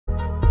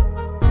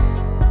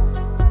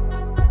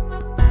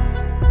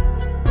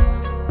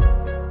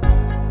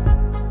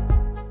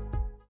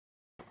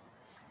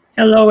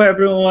Hello,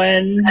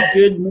 everyone.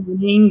 Good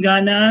morning,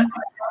 Ghana,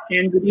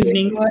 and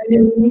Good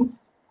morning.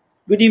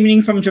 good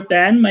evening from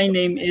Japan. My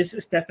name is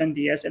Stefan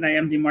Diaz, and I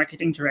am the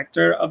marketing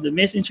director of the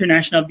Miss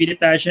International Beauty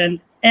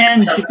Pageant.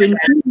 And to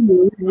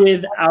continue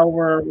with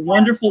our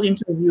wonderful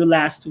interview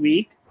last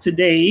week,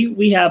 today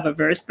we have a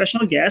very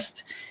special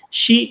guest.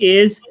 She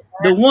is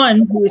the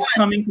one who is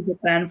coming to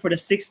Japan for the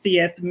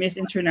 60th Miss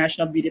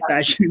International Beauty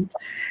Pageant,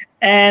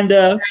 and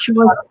she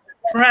was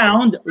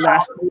crowned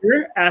last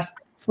year as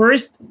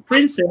first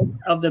princess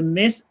of the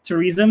Miss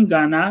Tourism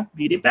Ghana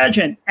beauty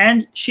pageant,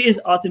 and she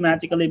is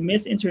automatically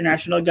Miss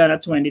International Ghana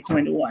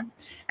 2021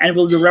 and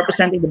will be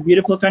representing the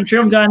beautiful country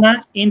of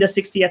Ghana in the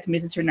 60th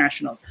Miss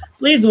International.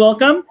 Please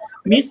welcome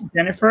Miss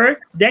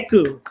Jennifer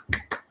Deku.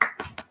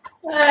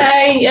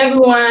 Hi,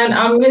 everyone.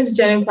 I'm Miss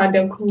Jennifer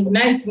Deku.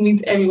 Nice to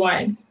meet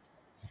everyone.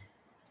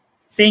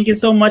 Thank you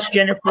so much,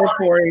 Jennifer,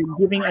 for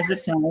giving us the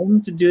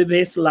time to do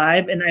this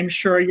live. And I'm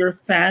sure your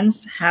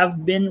fans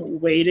have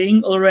been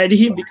waiting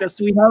already because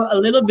we have a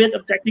little bit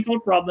of technical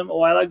problem a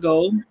while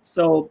ago.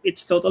 So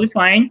it's totally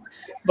fine.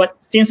 But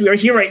since we are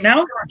here right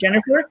now,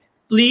 Jennifer,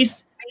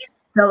 please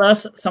tell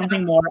us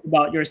something more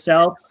about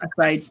yourself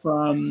aside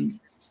from,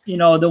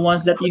 the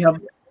ones that you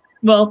have.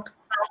 Well,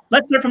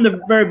 let's start from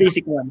the very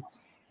basic ones.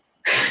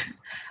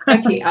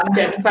 Okay, I'm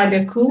Jennifer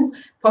Deku,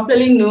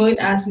 popularly known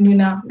as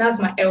Nuna. That's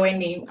my Ewe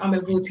name. I'm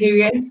a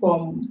Voltarian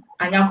from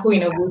Anyako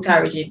in a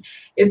Volta region.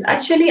 It's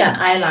actually an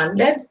island,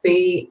 let's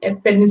say a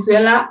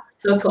peninsula,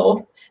 sort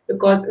of,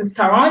 because it's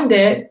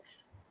surrounded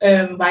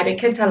by the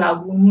Keta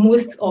Lagoon.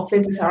 Most of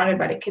it is surrounded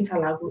by the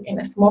Keta Lagoon, and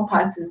a small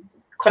part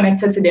is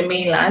connected to the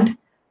mainland.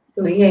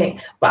 So yeah,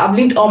 but I've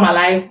lived all my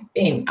life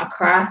in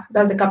Accra.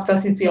 That's the capital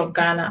city of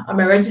Ghana. I'm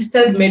a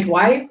registered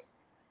midwife,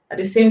 at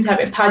the same time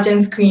a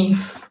pageant queen.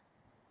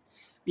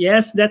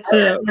 Yes, that's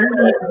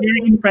really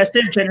very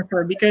impressive,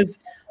 Jennifer, because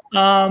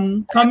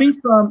coming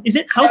from,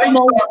 how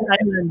small is the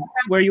island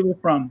where you were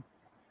from?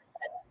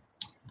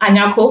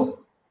 Anyako.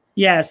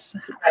 Yes.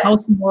 How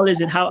small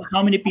is it? How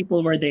many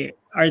people are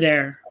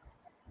there?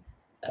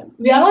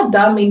 We are not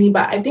that many,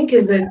 but I think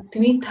it's a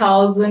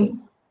 3,000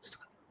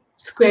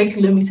 square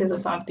kilometers or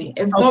something.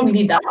 It's not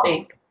really that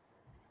big.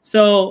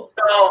 So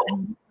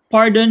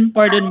pardon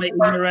my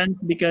ignorance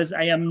because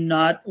I am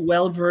not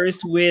well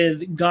versed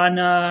with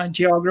Ghana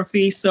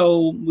geography.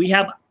 So we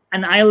have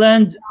an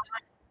island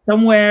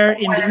somewhere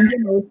in the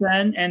Indian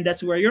Ocean, and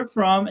that's where you're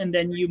from. And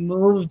then you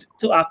moved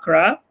to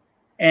Accra,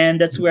 and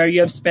that's where you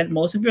have spent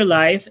most of your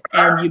life.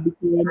 And you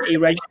became a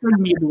registered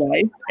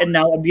midwife, and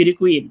now a beauty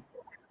queen.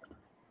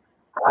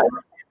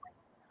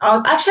 I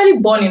was actually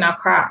born in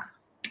Accra.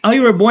 Oh,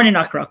 you were born in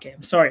Accra. Okay,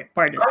 I'm sorry.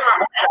 Pardon.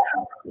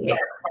 Yeah,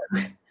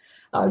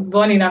 I was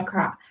born in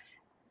Accra.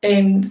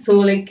 And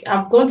so,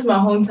 I've gone to my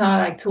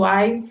hometown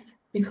twice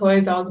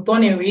because I was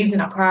born and raised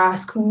in Accra,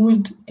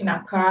 schooled in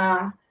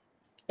Accra.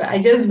 But I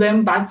just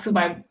went back to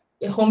my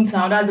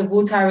hometown, that's the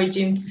Volta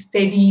region, to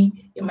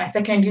study in my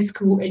secondary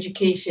school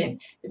education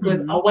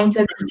because I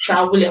wanted to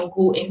travel and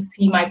go and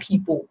see my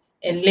people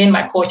and learn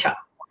my culture.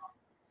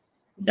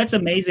 That's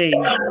amazing.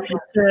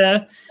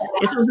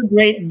 It's also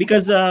great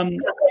because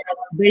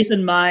based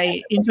on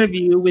my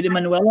interview with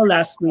Emmanuella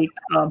last week,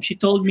 she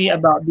told me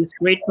about this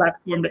great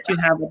platform that you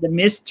have at the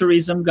Miss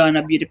Tourism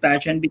Ghana Beauty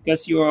Pageant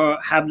because you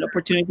have the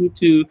opportunity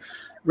to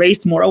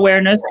raise more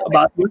awareness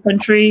about your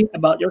country,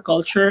 about your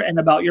culture, and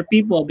about your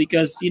people.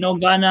 Because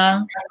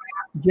Ghana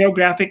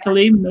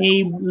geographically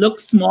may look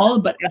small,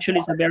 but actually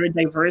it's a very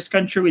diverse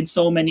country with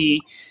so many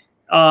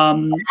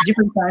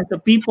different kinds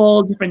of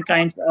people, different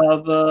kinds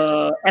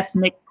of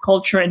ethnic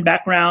culture and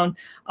background.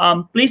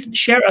 Please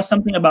share us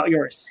something about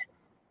yours.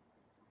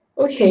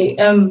 Okay,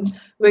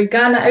 with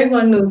Ghana,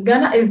 everyone knows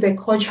Ghana is a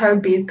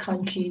culture-based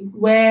country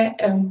where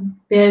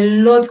there are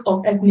lots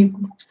of ethnic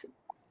groups,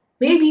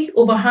 maybe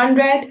over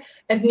 100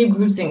 ethnic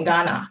groups in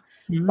Ghana.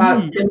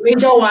 But the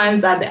major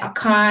ones are the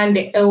Akan,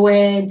 the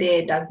Ewe,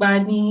 the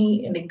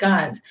Dagbani, and the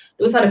Gans.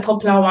 Those are the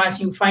popular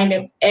ones. You find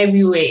them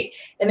everywhere.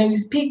 And then we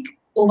speak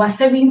over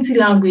 70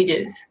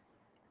 languages.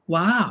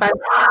 Wow. But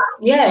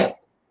yeah,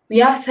 we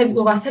have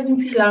over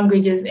 70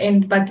 languages,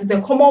 but the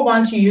common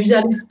ones you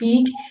usually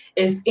speak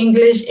is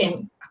English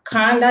and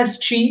Akan, that's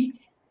 3.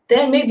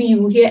 Then maybe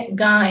you hear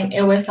Ghana and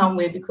Ewe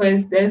somewhere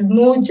because there's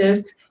no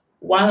just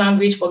one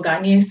language for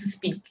Ghanaians to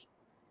speak.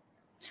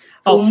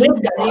 So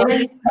most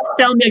Ghanaians,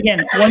 tell me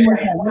again, one more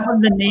time. What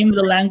was the name of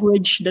the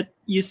language that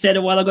you said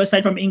a while ago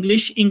aside from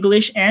English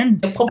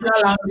and? The popular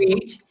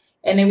language.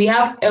 And then we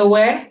have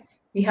Ewe,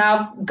 we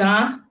have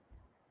Ghana.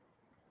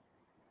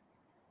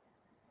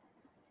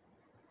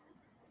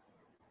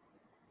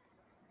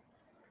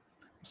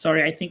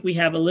 Sorry, I think we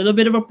have a little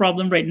bit of a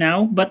problem right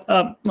now, but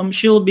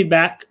she'll be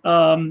back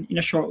in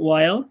a short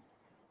while.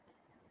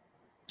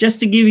 Just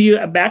to give you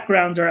a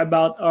backgrounder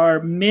about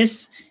our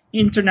Miss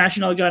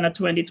International Ghana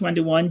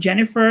 2021,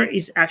 Jennifer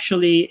is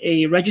actually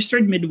a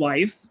registered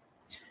midwife,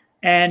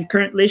 and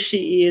currently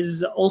she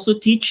is also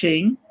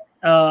teaching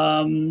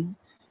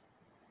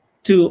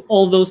to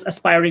all those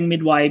aspiring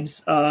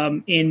midwives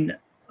in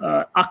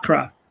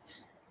Accra.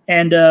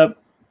 And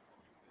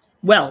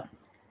well,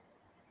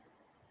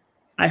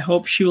 I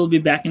hope she will be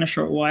back in a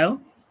short while.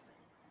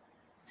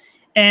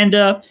 And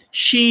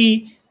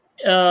she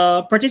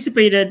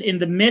participated in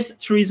the Miss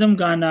Tourism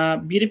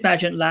Ghana beauty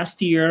pageant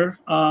last year,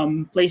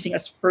 placing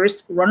as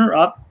first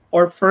runner-up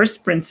or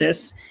first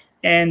princess.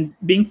 And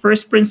being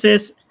first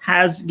princess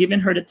has given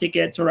her the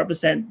ticket to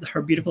represent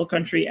her beautiful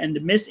country and the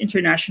Miss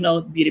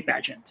International Beauty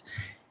Pageant,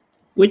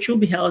 which will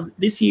be held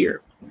this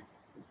year.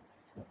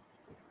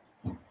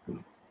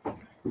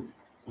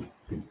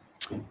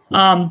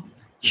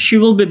 She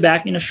will be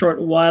back in a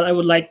short while. I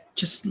would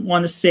just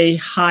want to say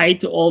hi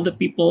to all the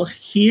people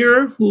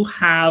here who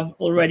have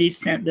already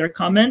sent their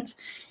comment.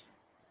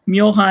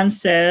 Myohan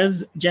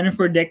says,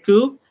 Jennifer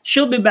Deku.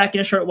 She'll be back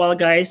in a short while,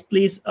 guys.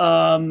 Please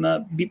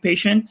be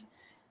patient.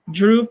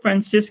 Drew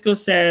Francisco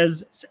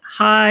says,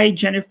 hi,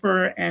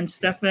 Jennifer and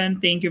Stefan.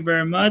 Thank you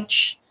very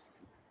much.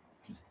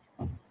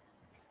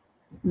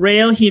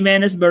 Rael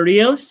Jimenez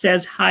Baril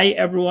says, hi,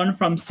 everyone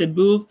from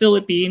Cebu,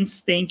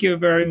 Philippines. Thank you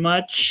very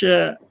much,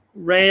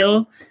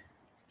 Rael.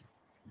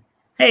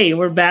 Hey,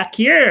 we're back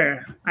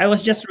here. I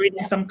was just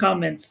reading some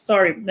comments.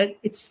 Sorry,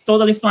 it's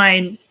totally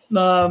fine.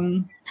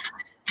 Wi-Fi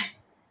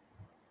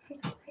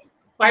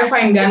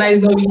in Ghana is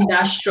not really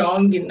that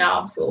strong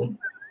enough, so.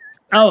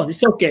 Oh,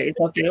 it's okay. It's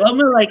okay. Well,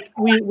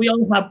 we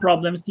all have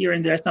problems here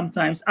and there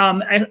sometimes.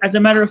 As a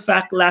matter of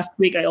fact, last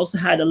week I also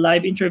had a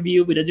live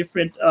interview with a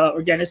different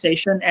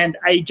organization, and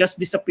I just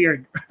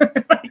disappeared.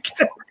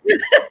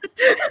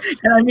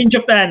 And I'm in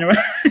Japan, right?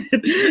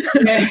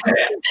 Yeah,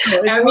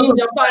 I'm in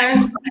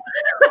Japan.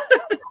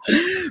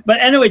 But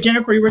anyway,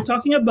 Jennifer, you were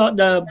talking about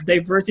the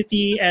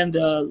diversity and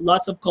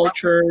lots of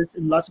cultures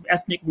and lots of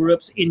ethnic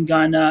groups in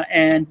Ghana,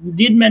 and you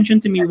did mention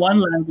to me one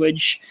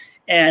language.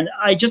 And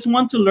I just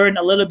want to learn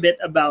a little bit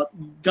about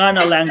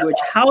Ghana language.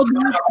 How do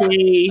you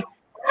say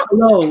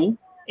hello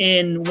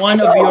in one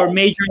of your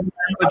major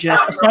languages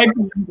aside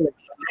from English?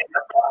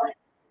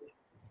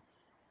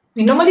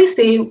 We normally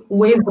say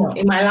wisdom.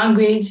 In my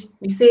language,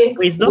 we say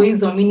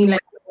wisdom, meaning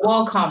like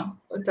welcome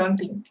or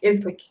something.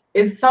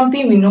 It's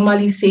something we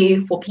normally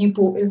say for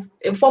people. It's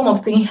a form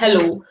of saying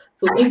hello.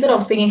 So instead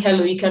of saying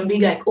hello, you can be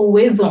like, oh,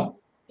 wisdom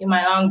in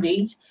my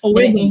language. Oh,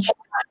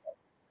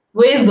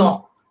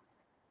 wisdom.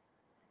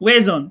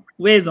 Wisdom.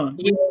 Wezon.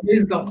 Yeah,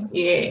 wisdom.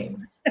 Yeah.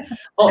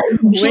 Or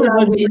in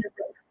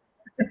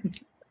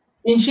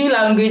Sri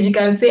language, you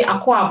can say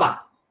akwaba.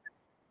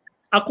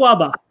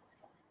 Akwaba.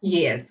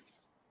 Yes.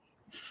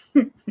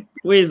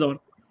 Wezon.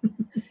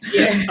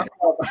 Yeah.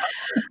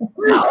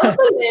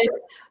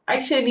 I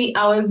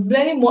was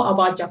learning more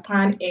about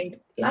Japan, and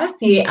last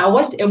year I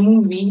watched a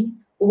movie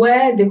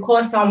where they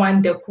call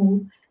someone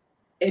Deku.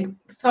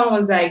 Someone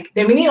was like,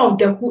 the meaning of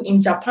Deku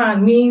in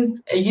Japan means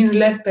a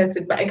useless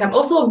person, but it can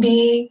also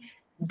be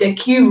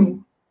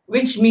Dekiru,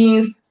 which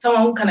means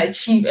someone who can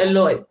achieve a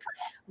lot.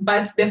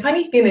 But the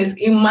funny thing is,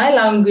 in my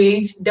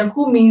language,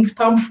 Deku means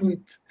palm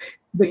fruit.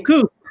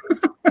 Deku.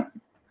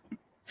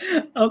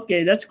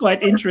 Okay, that's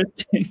quite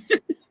interesting.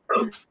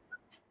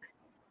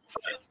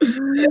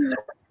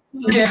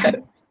 Yeah.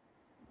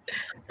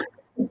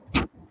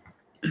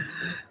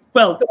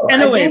 Well, so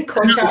anyway,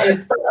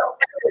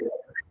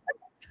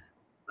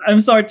 I'm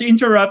sorry to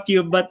interrupt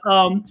you, but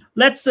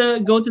let's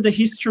go to the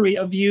history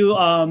of you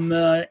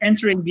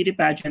entering beauty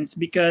pageants,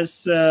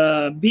 because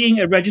being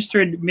a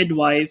registered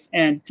midwife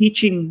and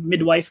teaching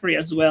midwifery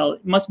as well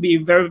must be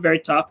very, very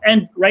tough.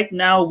 And right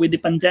now with the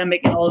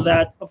pandemic and all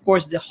that, of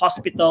course, the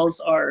hospitals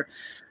are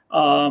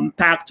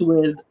packed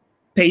with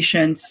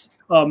patients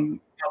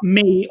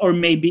may or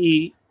may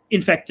be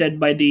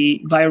infected by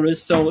the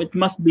virus. So it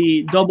must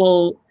be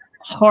double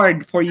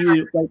hard for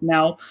you right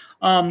now.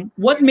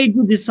 What made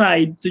you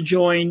decide to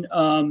join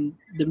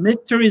the Miss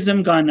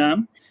Tourism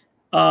Ghana,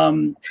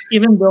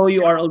 even though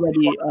you are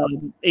already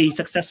a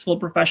successful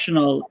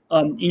professional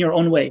in your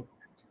own way?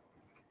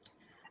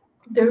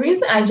 The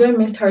reason I joined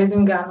Miss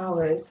Tourism Ghana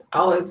was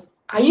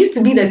I used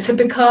to be the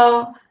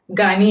typical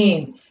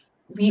Ghanaian.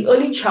 We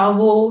only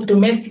travel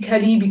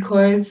domestically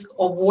because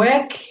of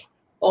work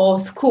or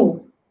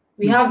school.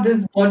 We have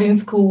this boarding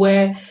school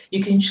where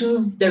you can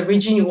choose the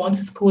region you want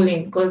to school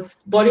in,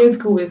 because boarding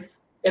school is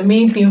a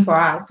main thing for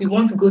us. We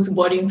want to go to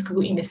boarding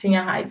school in the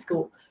senior high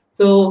school.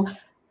 So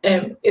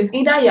it's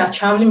either you're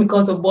traveling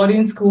because of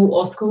boarding school,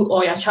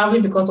 or you're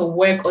traveling because of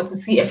work or to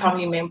see a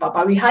family member.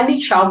 But we hardly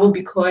travel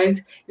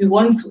because we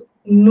want to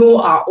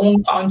know our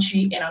own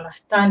country and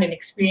understand and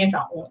experience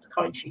our own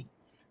country.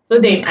 So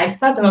then I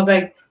started and I was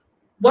like,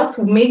 what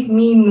would make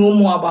me know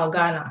more about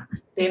Ghana?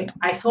 Then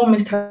I saw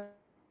Mr.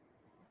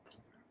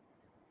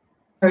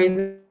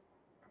 Tourism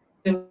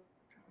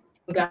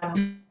Ghana.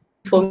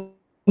 For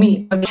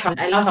me, I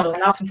love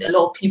to meet a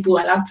lot of people.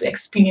 I love to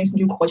experience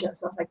new cultures.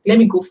 So I was like, let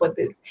me go for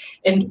this.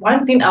 And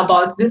one thing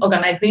about this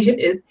organization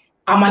is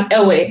I'm an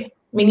Ewe,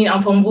 meaning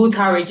I'm from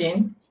Volta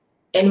region.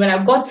 And when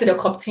I got to the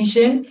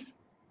competition,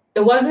 it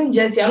wasn't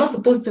just, you're not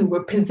supposed to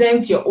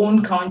represent your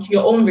own country,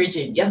 your own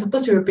region. You're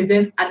supposed to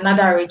represent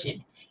another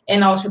region.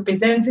 And I was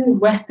representing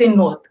Western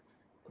North.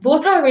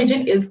 Volta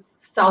region is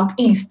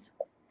southeast,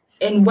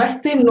 and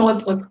Western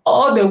North was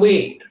all the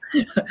way.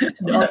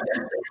 The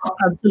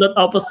absolute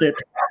opposite.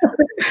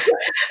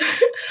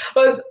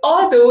 Was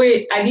all the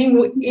way, I didn't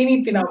know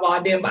anything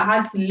about them. I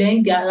had to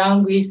learn their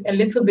language, a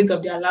little bit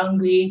of their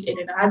language, and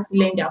then I had to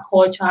learn their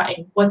culture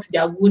and what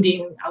they're good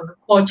in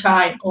agriculture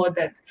and all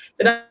that.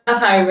 So that's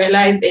how I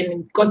realized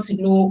and got to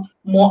know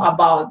more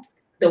about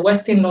the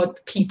Western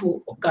North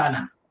people of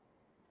Ghana.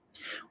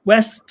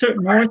 Northwestern,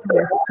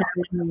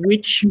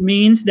 which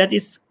means that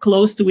is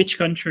close to which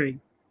country?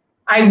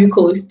 Ivory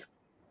Coast.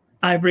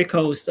 Ivory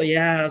Coast. So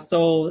yeah,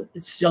 so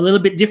it's a little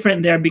bit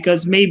different there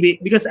because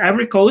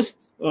Ivory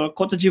Coast or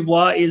Cote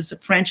d'Ivoire is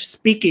French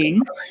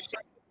speaking,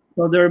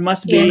 so there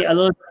must be a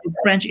little bit of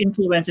French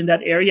influence in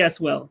that area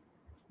as well.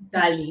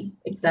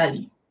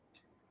 Exactly.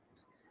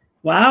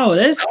 Wow,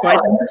 that is quite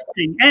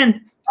interesting.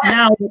 And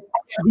now,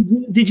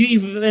 did you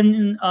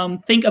even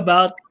think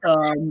about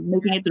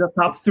making it to the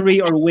top 3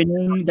 or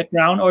winning the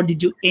crown, or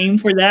did you aim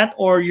for that,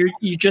 or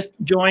you just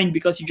joined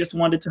because you just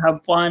wanted to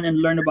have fun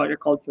and learn about your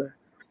culture?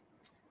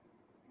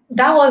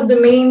 That was the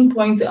main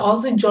point. I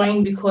also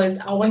joined because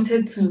I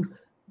wanted to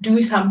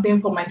do something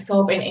for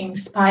myself and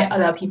inspire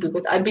other people.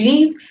 Because I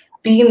believe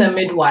being a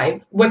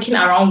midwife, working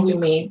around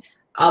women,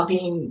 I've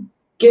been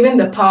given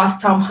the power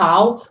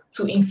somehow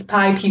to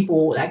inspire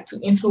people, like to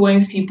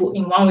influence people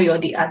in one way or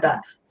the other.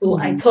 So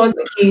I thought,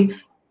 okay,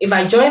 if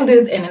I join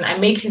this and then I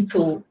make it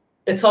to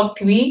the top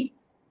 3,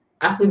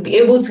 I could be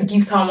able to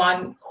give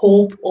someone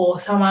hope or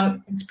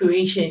someone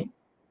inspiration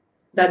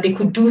that they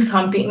could do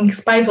something in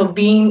spite of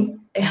being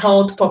a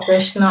health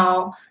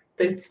professional,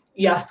 that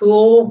you are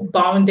so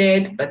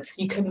bounded, but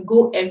you can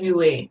go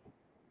everywhere.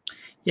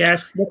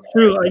 Yes, that's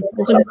true. I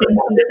also the same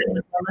thing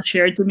that Mama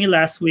shared to me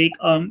last week.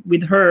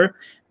 With her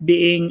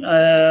being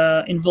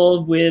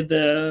involved with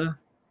the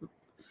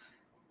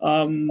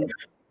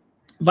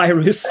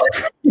virus,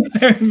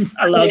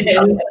 allowed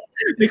to,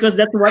 because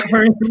that's what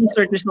her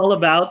research is all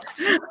about.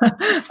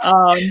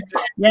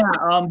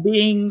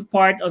 Being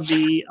part of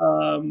the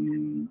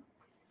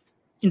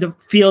in the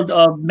field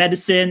of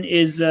medicine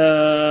is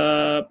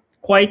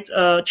quite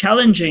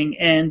challenging,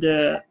 and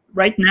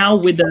right now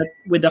with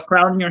the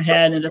crown in your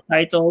head and the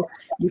title,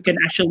 you can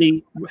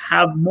actually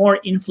have more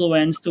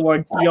influence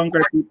towards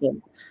younger people.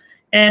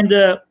 And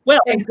to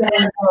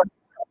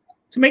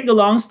make the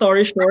long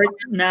story short,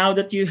 now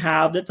that you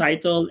have the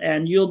title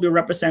and you'll be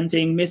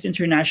representing Miss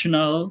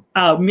International,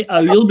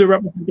 you'll be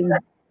representing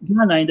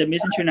Ghana in the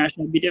Miss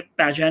International Beauty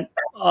Pageant.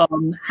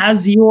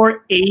 Has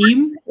your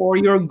aim or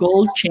your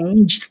goal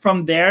changed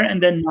from there?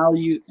 And then now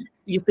you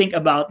think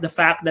about the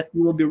fact that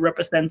you will be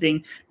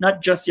representing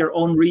not just your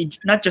own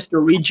region, not just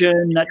your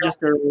region, not just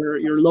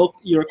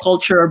your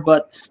culture,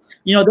 but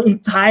the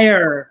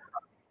entire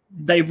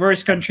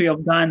diverse country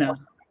of Ghana.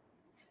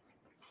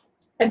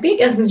 I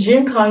think as a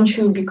dream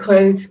country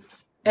because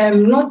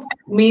not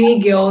many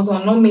girls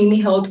or not many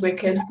health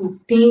workers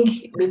could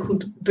think they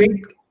could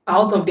break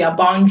out of their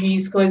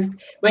boundaries, because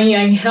when you're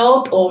in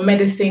health or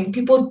medicine,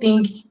 people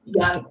think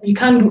you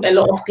can't do a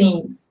lot of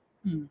things.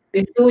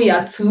 They feel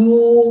you're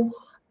too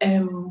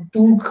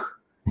book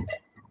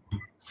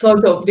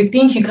sort of. They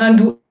think you can't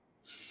do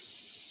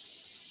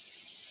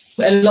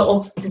a lot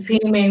of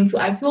entertainment. So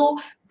I feel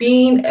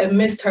being a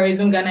Miss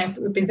Tourism Ghana,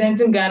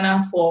 representing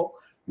Ghana for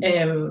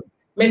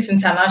Miss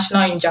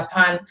International in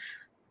Japan,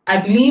 I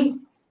believe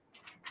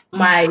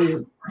my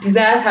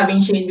desires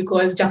haven't changed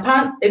because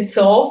Japan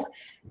itself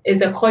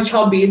is a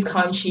cultural-based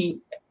country.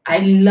 I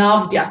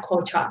love their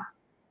culture.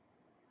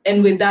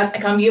 And with that, I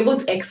can be able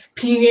to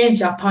experience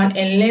Japan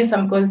and learn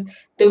some, because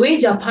the way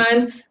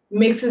Japan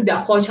mixes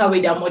their culture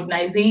with their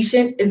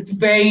modernization is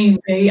very,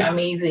 very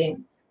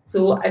amazing.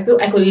 So I feel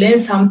I could learn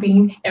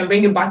something and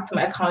bring it back to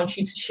my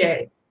country to share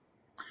it.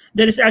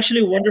 That is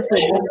actually wonderful.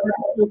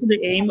 That's also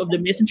the aim of the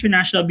Miss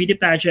International Beauty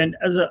Pageant.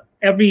 As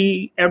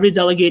every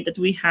delegate that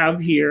we have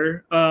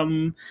here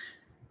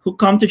who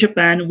come to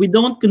Japan, we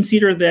don't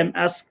consider them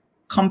as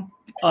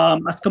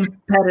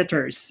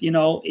competitors.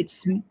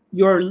 It's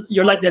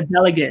you're like the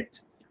delegate.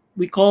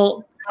 We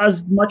call,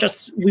 as much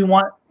as we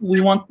want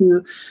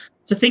to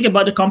think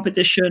about the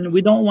competition.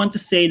 We don't want to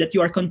say that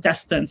you are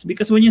contestants,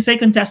 because when you say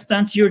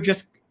contestants, you're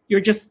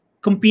just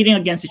competing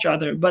against each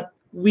other. But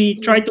we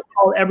try to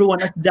call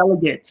everyone as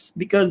delegates,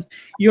 because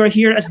you're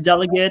here as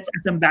delegates,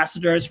 as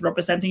ambassadors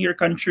representing your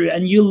country,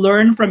 and you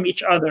learn from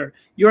each other.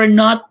 You're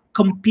not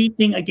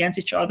competing against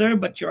each other,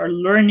 but you are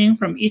learning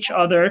from each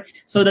other,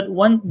 so that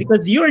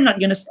because you're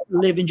not going to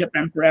live in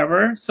Japan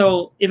forever.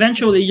 So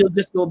eventually you'll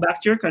just go back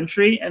to your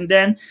country, and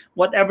then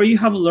whatever you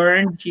have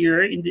learned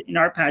here in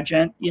our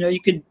pageant,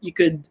 you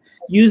could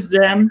use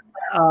them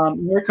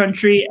in your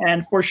country,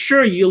 and for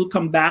sure you'll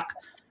come back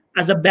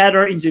as a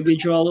better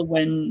individual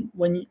when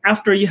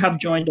after you have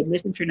joined the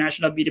Miss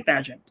International Beauty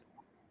Pageant.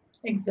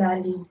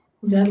 Exactly.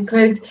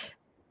 Because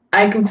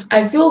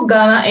I feel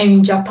Ghana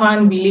and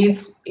Japan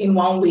relates in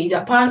one way.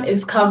 Japan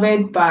is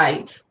covered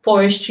by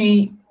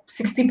forestry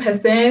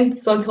 60%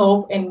 sort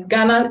of, and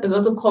Ghana is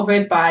also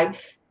covered by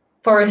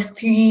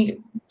forestry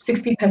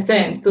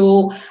 60%.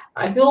 So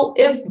I feel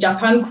if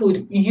Japan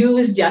could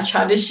use their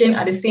tradition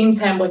at the same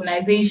time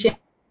modernization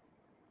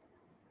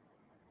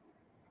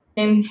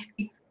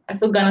I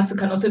feel Ghana too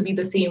can also be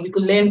the same. We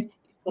could learn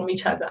from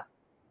each other.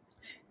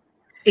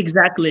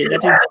 Exactly.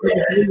 That is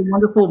a really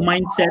wonderful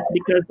mindset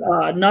because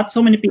not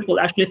so many people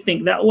actually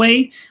think that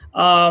way.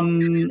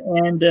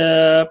 And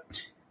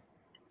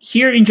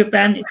here in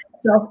Japan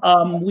itself,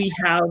 we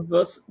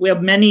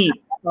have many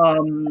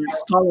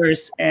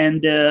scholars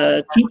and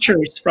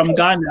teachers from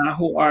Ghana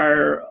who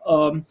are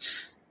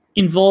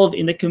involved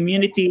in the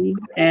community,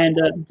 and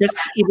just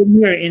even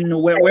here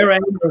in where I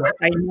live,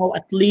 I know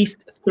at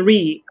least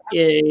three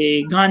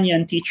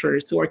Ghanaian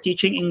teachers who are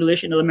teaching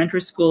English in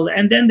elementary school,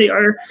 and then they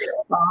are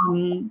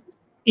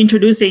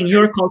introducing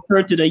your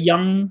culture to the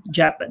young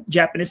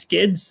Japanese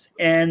kids.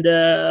 And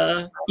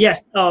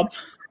yes,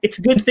 it's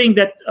a good thing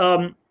that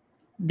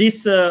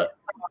this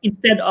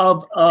instead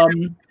of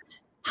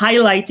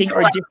highlighting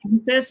our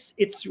differences,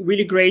 it's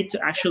really great to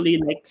actually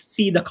like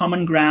see the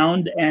common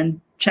ground and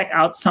check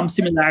out some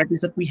similarities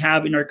that we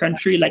have in our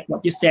country. Like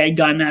what you say,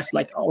 Ghana has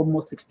like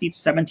almost 60 to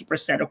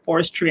 70% of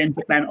forestry, and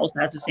Japan also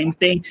has the same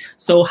thing.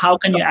 So how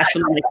can you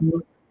actually like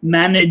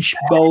manage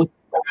both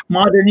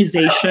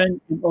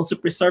modernization and also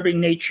preserving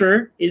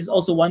nature is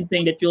also one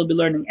thing that you'll be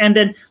learning. And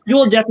then you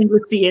will definitely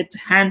see it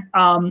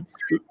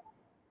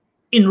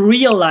in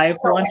real life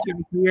once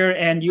you're here,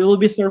 and you will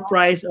be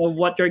surprised of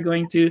what you're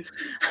going to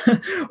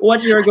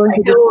what you're going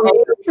to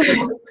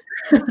do.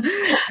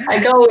 I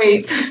can't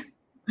wait.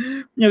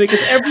 Yeah,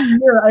 because every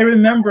year I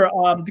remember,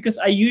 because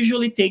I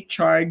usually take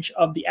charge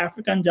of the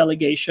African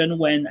delegation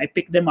when I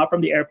pick them up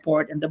from the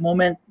airport, and the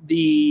moment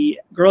the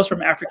girls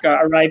from Africa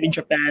arrive in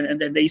Japan,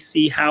 and then they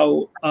see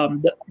how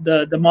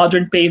the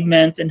modern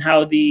pavements and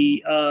how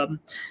the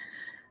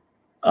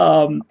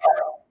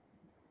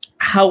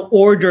how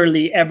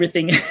orderly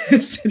everything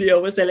is. They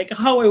always say like,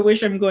 how I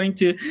wish I'm going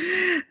to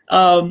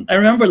I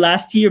remember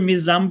last year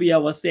Miss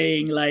Zambia was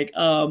saying like,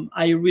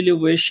 I really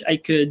wish I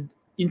could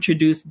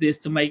introduce this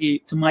to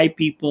my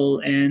people.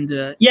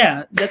 And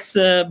yeah, that's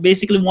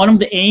basically one of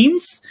the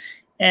aims.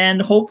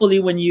 And hopefully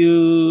when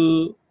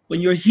you're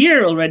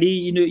here already,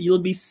 you'll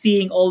be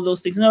seeing all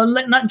those things,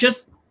 not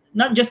just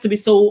to be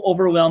so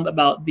overwhelmed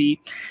about the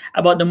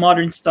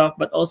modern stuff,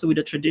 but also with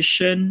the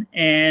tradition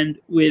and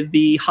with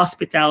the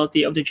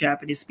hospitality of the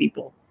Japanese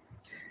people.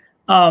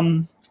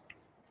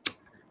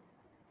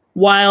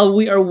 While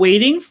we are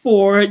waiting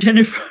for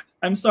Jennifer,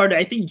 I'm sorry,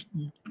 I think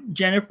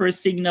Jennifer's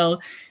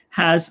signal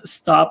has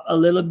stopped a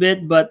little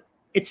bit, but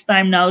it's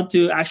time now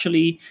to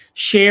actually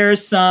share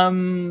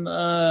some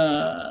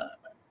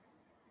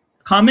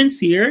comments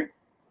here.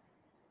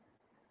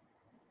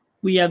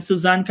 We have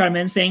Suzanne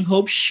Carmen saying,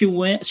 hope she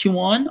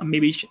won, or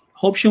maybe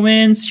hope she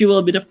wins. She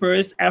will be the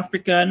first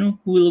African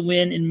who will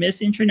win in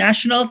Miss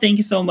International. Thank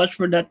you so much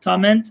for that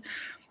comment.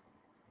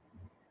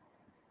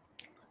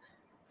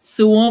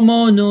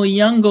 Suomo no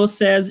Yango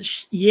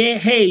says, yeah,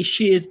 hey,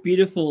 she is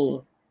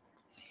beautiful.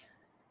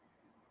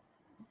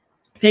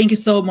 Thank you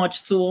so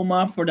much,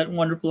 Suoma, for that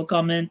wonderful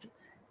comment.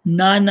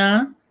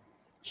 Nana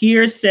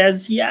here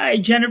says, yeah,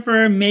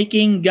 Jennifer,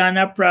 making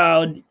Ghana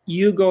proud.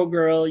 You go,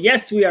 girl.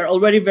 Yes, we are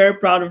already very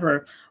proud of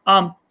her.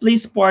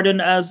 Please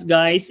pardon us,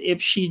 guys,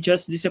 if she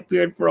just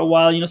disappeared for a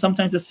while.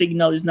 Sometimes the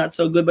signal is not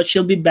so good, but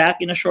she'll be back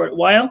in a short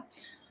while.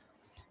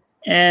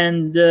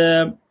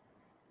 And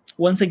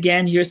once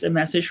again, here's a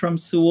message from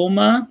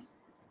Suoma.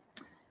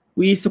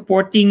 We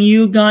supporting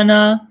you,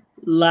 Ghana.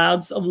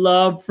 Lots of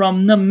love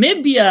from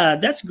Namibia.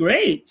 That's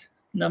great.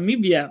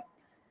 Namibia.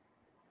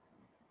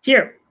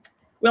 Here.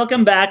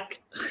 Welcome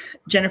back,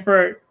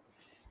 Jennifer.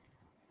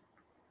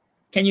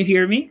 Can you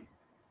hear me?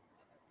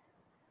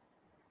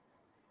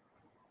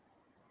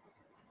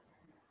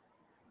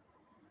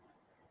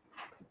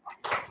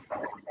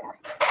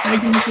 Hi,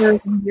 Jennifer.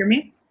 Can you hear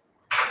me?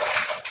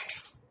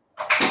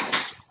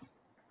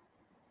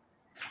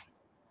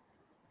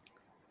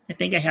 I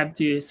think I have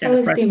to send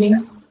a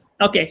question.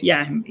 Okay,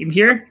 yeah, I'm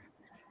here.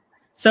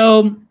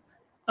 So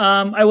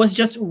I was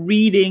just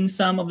reading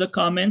some of the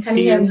comments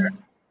here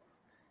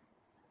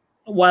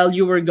while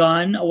you were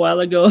gone a while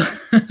ago.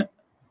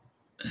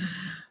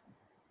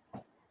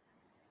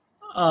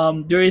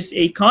 There is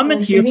a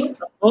comment here from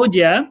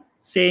Cambodia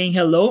saying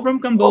hello from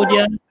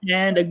Cambodia,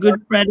 and a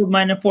good friend of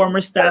mine, a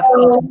former staff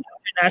of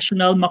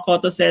International,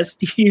 Makoto says,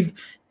 Steve,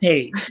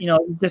 hey,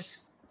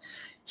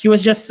 he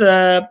was just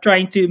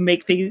trying to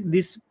make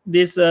this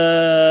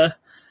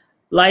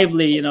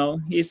lively.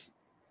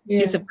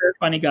 He's a very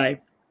funny guy.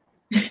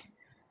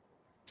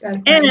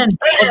 And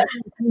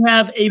we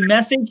have a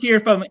message here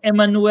from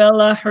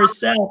Emmanuella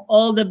herself.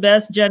 All the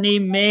best, Jenny.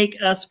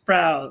 Make us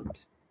proud.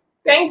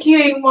 Thank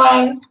you,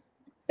 Iman.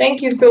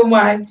 Thank you so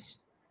much.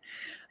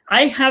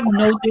 I have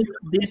noticed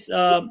this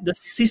the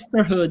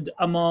sisterhood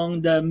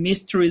among the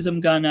Miss Tourism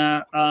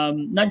Ghana,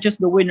 not just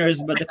the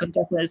winners, but the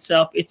contestant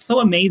itself. It's so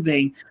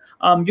amazing.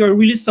 You're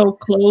really so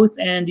close,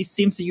 and it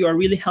seems that you are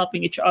really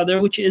helping each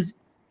other, which is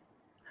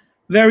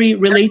very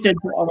related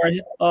to our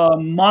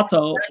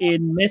motto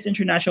in Miss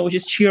International, which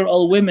is cheer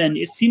all women.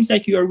 It seems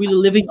like you are really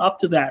living up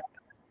to that.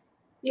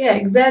 Yeah,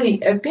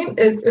 exactly. I think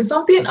it's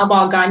something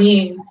about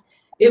Ghanaians.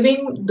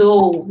 Even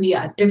though we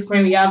are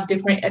different, we have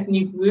different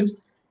ethnic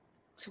groups,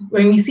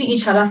 when we see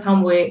each other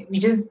somewhere, we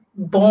just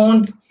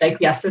bond like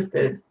we are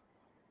sisters.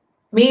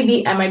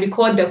 Maybe I might be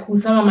called Deku,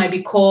 someone might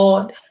be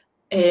called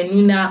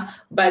Nuna,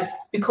 but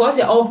because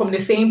we're all from the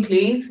same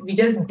place, we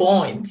just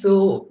bond.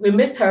 So with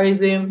Miss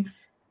Tourism,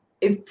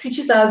 it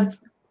teaches us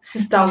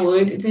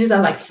sisterhood. It teaches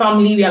us like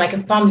family. We are like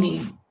a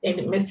family. And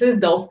Mrs.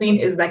 Dolphin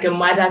is like a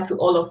mother to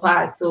all of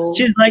us. So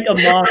She's like a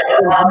mom.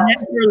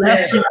 Never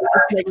left you.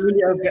 It's like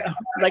really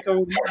like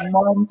a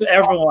mom to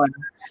everyone.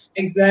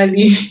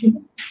 exactly.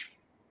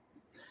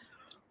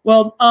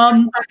 Well,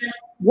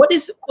 what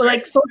is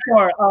like so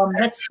far?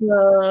 Let's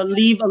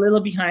leave a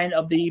little behind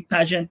of the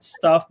pageant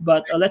stuff,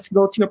 but let's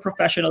go to your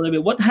profession a little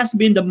bit. What has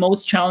been the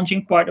most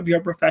challenging part of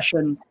your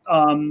profession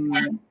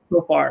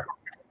so far?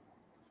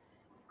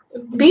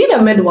 Being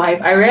a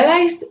midwife, I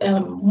realized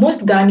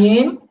most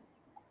Ghanaian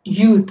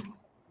youth,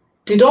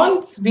 they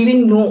don't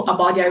really know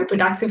about their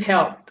reproductive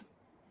health.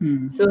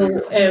 So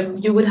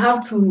you would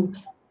have to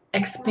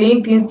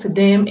explain things to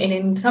them, and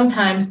then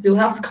sometimes they'll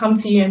have to come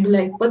to you and be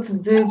like, what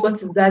is this, what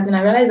is that? And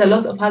I realize a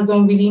lot of us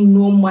don't really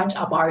know much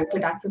about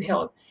reproductive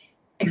health,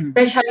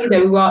 especially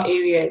the rural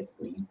areas.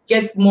 You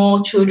get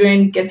more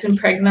children getting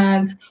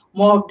pregnant,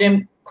 more of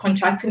them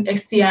contracting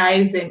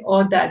STIs and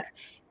all that.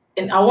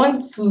 And I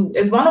want to,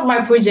 it's one of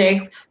my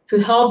projects to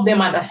help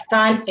them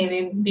understand and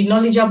then be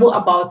knowledgeable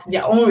about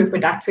their own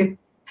reproductive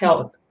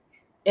health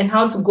and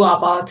how to go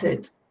about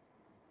it.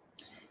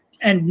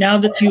 And now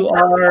that you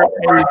are a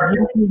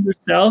YouTuber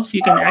yourself,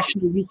 you can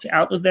actually reach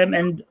out to them,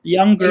 and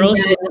young girls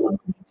will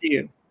listen to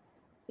you.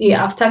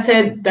 Yeah, I've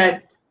started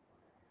that.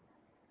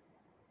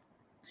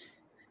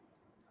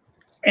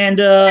 And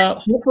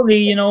hopefully,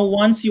 you know,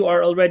 once you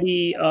are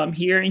already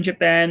here in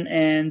Japan,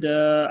 and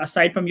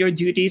aside from your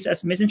duties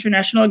as Miss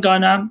International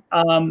Ghana,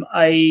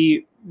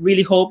 I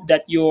really hope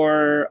that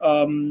your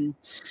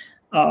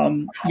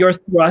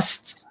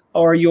thrust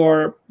or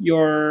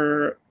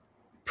your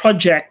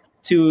project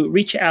to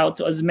reach out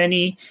to as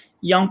many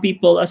young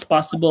people as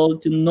possible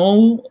to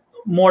know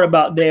more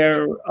about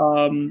their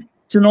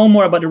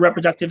the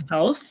reproductive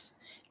health,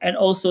 and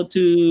also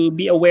to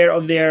be aware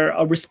of their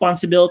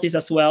responsibilities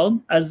as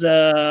well as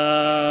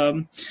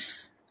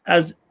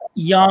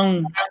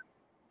young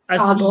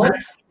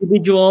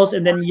individuals,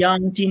 and then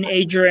young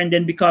teenager, and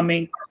then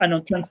becoming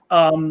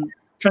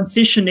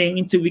transitioning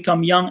into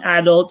become young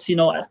adults. You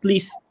know, at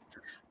least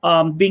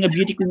being a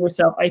beauty queen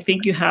yourself, I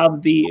think you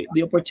have the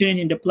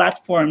opportunity and the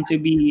platform to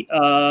be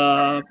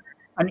an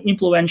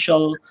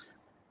influential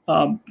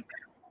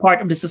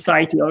part of the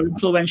society, or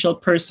influential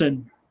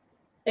person.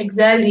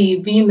 Exactly.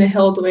 Being the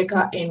health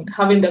worker and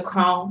having the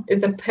crown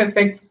is a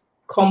perfect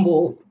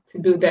combo to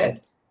do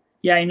that.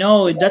 Yeah, I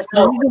know. That's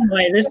the reason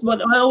why. This is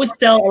what I always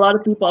tell a lot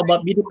of people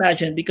about beauty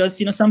pageant, because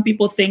you know some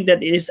people think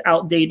that it is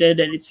outdated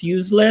and it's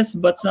useless,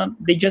 but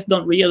they just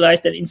don't realize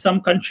that in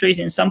some countries,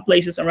 in some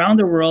places around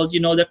the world,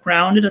 you know, the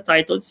crown and the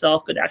title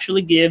itself could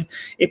actually give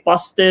a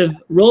positive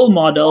role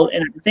model,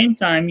 and at the same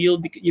time, you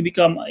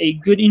become a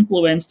good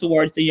influence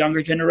towards the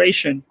younger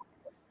generation.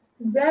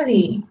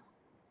 Exactly.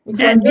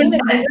 Because being a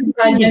beauty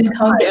pageant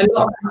comes with a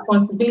lot of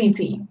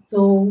responsibility.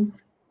 So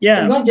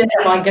it's not just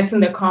about getting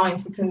the crown and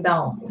sitting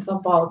down. It's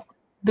about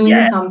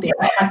doing something,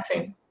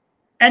 acting.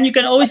 And you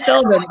can always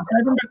tell them,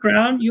 aside from the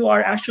crown, you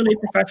are actually a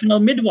professional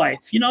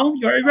midwife. You know,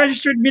 you're a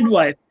registered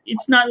midwife.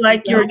 It's not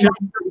like you're just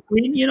a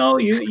queen. You know,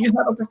 you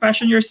have a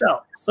profession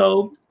yourself.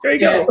 So there you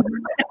go.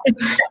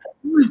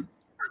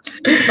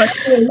 But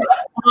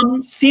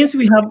since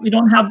we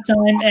don't have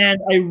time, and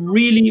I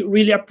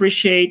really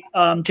appreciate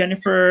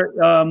Jennifer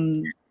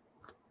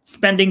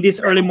spending this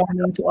early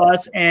morning to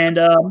us. And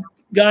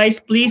guys,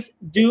 please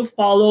do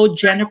follow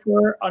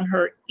Jennifer on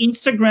her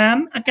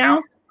Instagram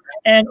account,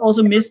 and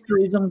also Miss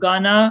Tourism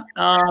Ghana.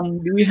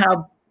 We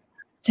have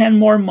 10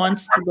 more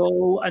months to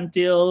go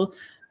until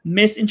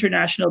Miss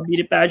International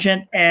Beauty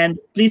Pageant, and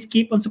please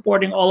keep on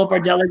supporting all of our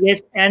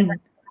delegates, and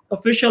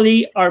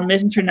officially our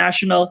Miss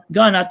International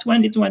Ghana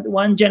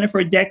 2021,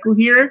 Jennifer Deku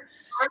here.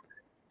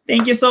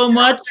 Thank you so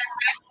much.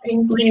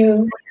 Thank you.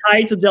 Say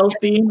hi to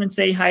Delphine and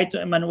say hi to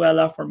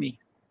Emmanuella for me.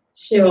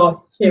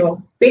 Sure.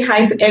 Say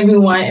hi to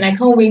everyone, and I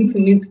can't wait to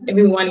meet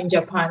everyone in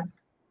Japan.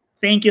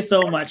 Thank you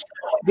so much.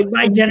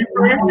 Goodbye,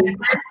 Jennifer.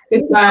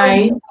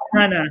 Goodbye.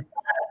 Hannah.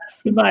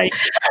 Goodbye.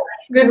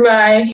 Goodbye.